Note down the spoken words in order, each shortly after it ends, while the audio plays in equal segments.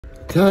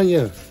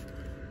Tanya.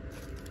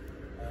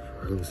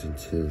 Frozen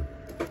 2.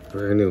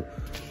 Brand new.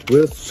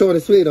 Real short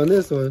and sweet on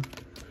this one.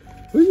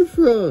 Where you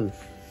from?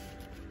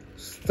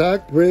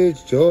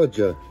 Stockbridge,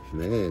 Georgia.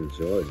 Man,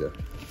 Georgia.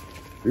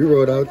 We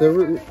rode out there.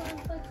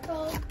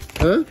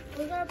 Huh?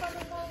 What's our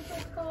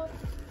apartment called?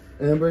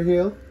 Amber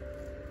Hill.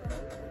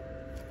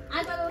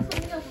 I thought it was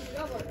something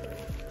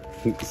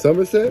else.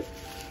 Somerset?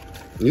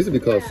 It used to be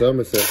called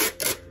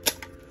Somerset.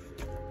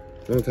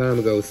 A long time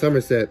ago,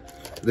 Somerset.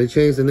 They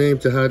changed the name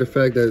to hide the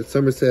fact that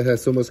Somerset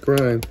has so much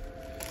crime.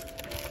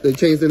 They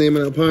changed the name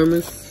of the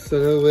apartments so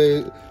that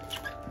way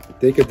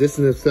they could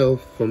distance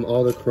themselves from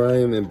all the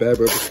crime and bad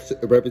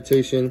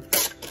reputation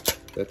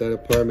that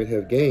apartment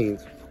have gained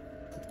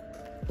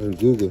on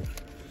Google.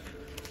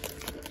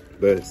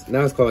 But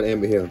now it's called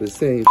Amber Hill. The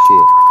same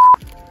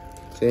shit.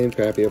 Same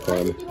crappy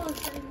apartment.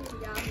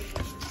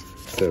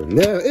 So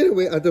now,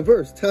 anyway, I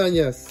diverse.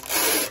 Tanya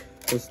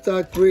from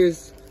Stockbridge,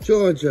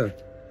 Georgia.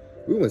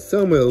 We went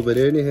somewhere over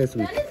there and they had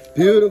some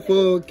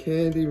beautiful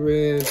candy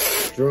red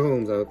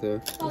drones out there.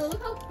 Oh,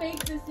 look how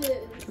fake this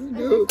is.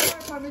 Look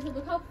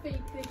how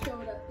fake they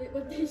showed us.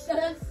 What they showed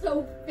us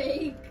so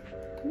fake.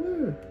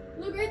 Where?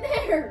 Look right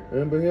there.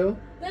 Amber Hill?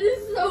 That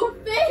is so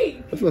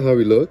fake. That's not how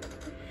we look.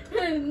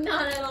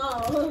 Not at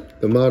all.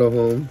 The model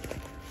home.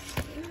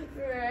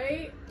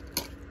 Right?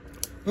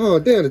 Oh,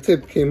 damn, the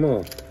tape came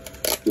off.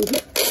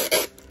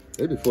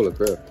 They be full of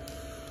crap.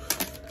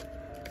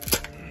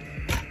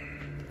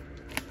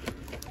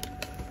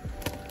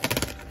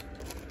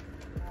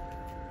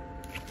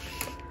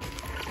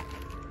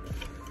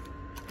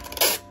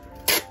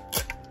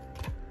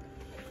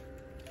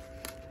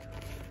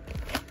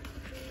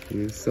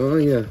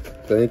 Sonya,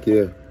 thank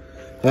you.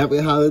 Happy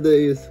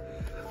holidays.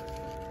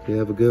 You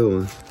have a good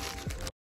one.